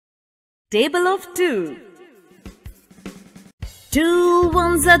Table of 2. 2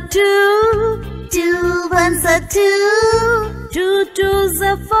 ones are 2. 2 ones are 2. 2 twos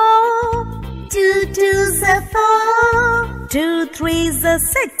are 4. 2 twos are 4. 2 threes are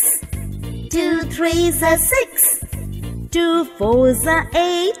 6. 2 threes are 6. 2 fours are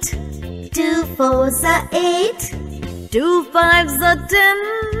 8. 2 fours are 8. 2 fives are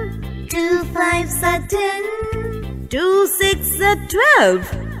 10. 2 fives are 10. 2 six are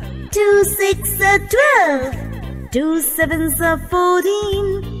 12. 2 6 are 12. 2 sevens are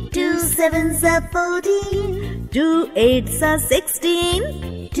 14. 2 sevens are 14. 2 eights are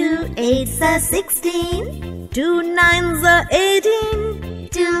 16. 2 eights are 16. 2 nines are 18.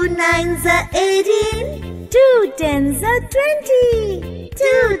 2 nines are 18. 2 tens are 20.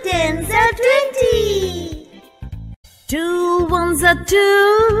 2 tens are 20. 2 ones are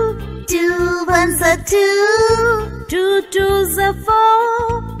 2. 2 ones are 2. 2 twos are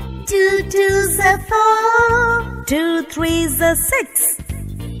 4. 2 twos are 4. 2 threes are 6.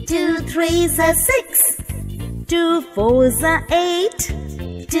 2 threes are 6. 2 fours are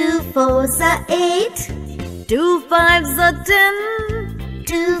 8. 2 fours are 8. 2 fives are 10.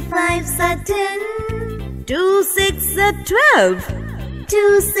 2 fives are 10. 2 six are 12.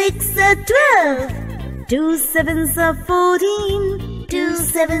 2 6 are 12. 2 sevens are 14. 2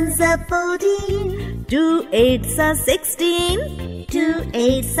 sevens are 14. 2 eights are 16. 2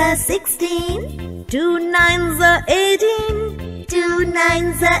 eights are 16. 2 nines are 18. 2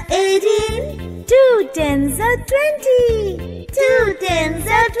 nines are 18. 2 tens are 20. 2 tens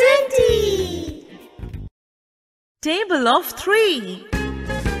are 20. Table of 3.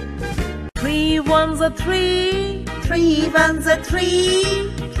 3 ones are 3. 3 ones are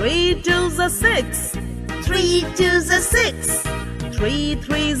 3. 3 twos are 6. 3 twos are 6. 3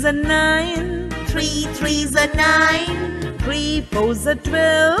 threes are 9. 3 threes are 9. 3 fours are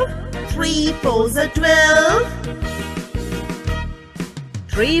 12. 3 fours are 12.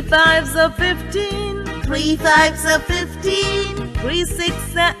 3 fives are 15. 3 fives are 15. 3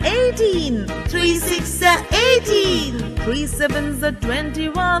 six are 18. 3 6 are 18. 3 sevens are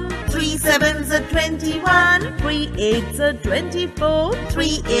 21. 3 sevens are 21. 3 eights are 24.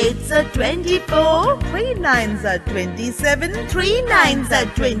 3 eights are 24. 3 nines are 27. 3 nines are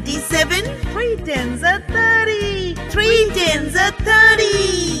 27. 3 tens are 30. 3 tens are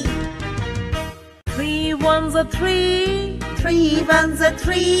 30. 3 ones are 3. 3 ones are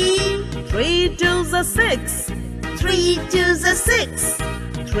 3. 3 twos are 6. 3 twos are 6.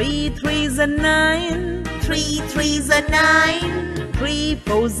 3 threes are 9. 3 threes are 9. 3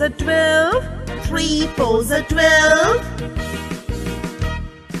 fours are 12. 3 fours are 12.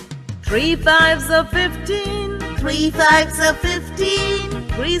 3 fives are 15. 3 fives are 15.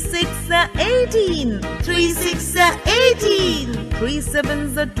 3 six are 18. 3 6 are 18. 3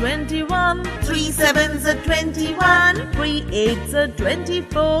 sevens are 21. 3 sevens are 21. 3 eights are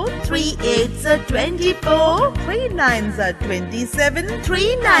 24. 3 eights are 24. 3 nines are 27.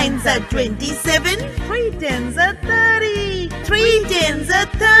 3 nines are 27. 3 tens are 30. 3 tens are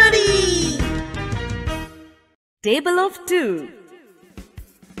 30. Table of 2.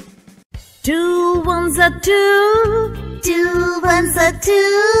 2 ones are 2. 2 ones are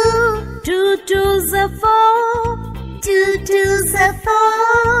 2. 2 twos are 4. 2 twos are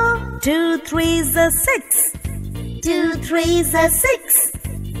 4. 2 threes are 6. 2 threes are 6.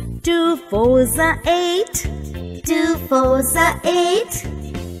 2 fours are 8. 2 fours are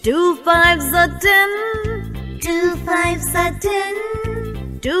 8. 2 fives are 10. 2 fives are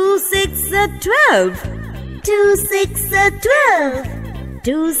 10. 2 six are 12. 2 6 are 12.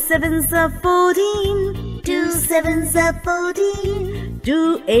 2 sevens are 14. 2 sevens are 14.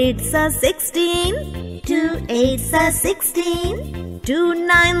 2 eights are 16. 2 eights are 16. 2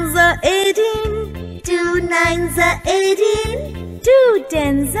 nines are 18. 2 nines are 18. 2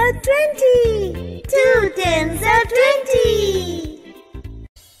 tens are 20. 2 tens are 20.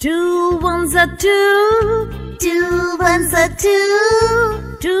 2 ones are 2. 2 ones are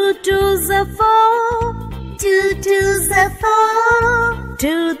 2. 2 twos are 4. 2 twos are 4.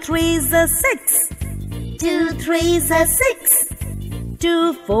 2 threes are 6. 2 threes are 6.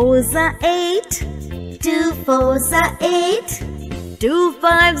 2 fours are 8. 2 fours are 8. 2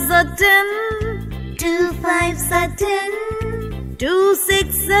 fives are 10. 2 fives are 10. 2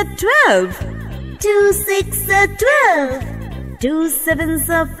 six are 12. 2 6 are 12. 2 sevens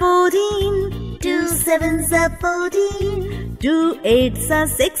are 14. 2 sevens are 14. 2 eights are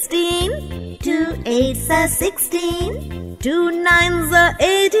 16. 2 eights are 16. 2 nines are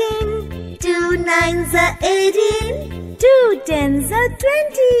 18. 2 nines are 18. 2 tens are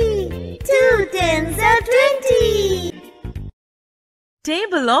 20. 2 tens are 20.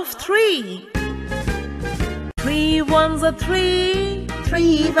 Table of 3. 3 ones are 3.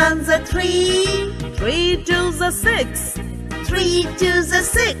 3 ones are 3. 3 twos are 6. 3 twos are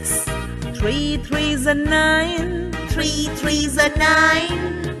 6. 3 threes are 9. 3 threes are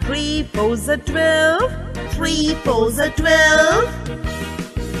 9. 3 fours are 12. 3 fours are 12.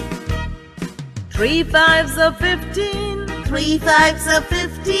 3 fives are 15. 3 fives are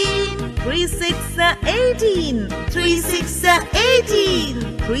 15. 3 sixes are 18. 3 sixes are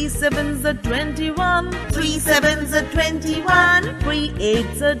 18. 3 sevens are 21. 3 sevens are 21. 3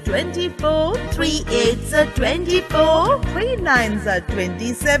 eights are 24. 3 eights are 24. 3 nines are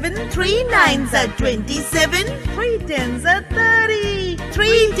 27. 3 nines are 27. 3 tens are 30.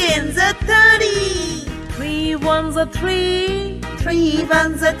 3 tens are 30. 3 ones are 3. 3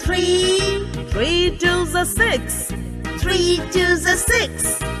 ones are 3. 3 twos are 6. 3 twos are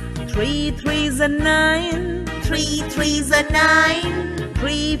 6. 3 threes are 9. 3 threes are 9.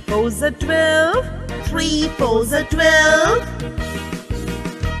 3 fours are 12. 3 fours are 12.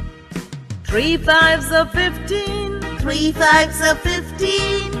 3 fives are 15. 3 fives are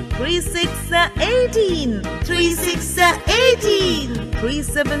 15. 3 sixes are 18. 3 sixes are 18. 3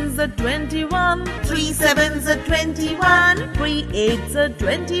 sevens are 21. 3 sevens are 21. 3 eights are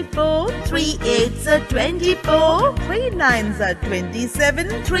 24. 3 eights are 24. 3 nines are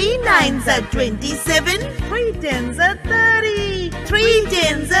 27. 3 nines are 27. 3 tens are 30. 3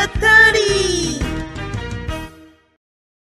 tens are 30.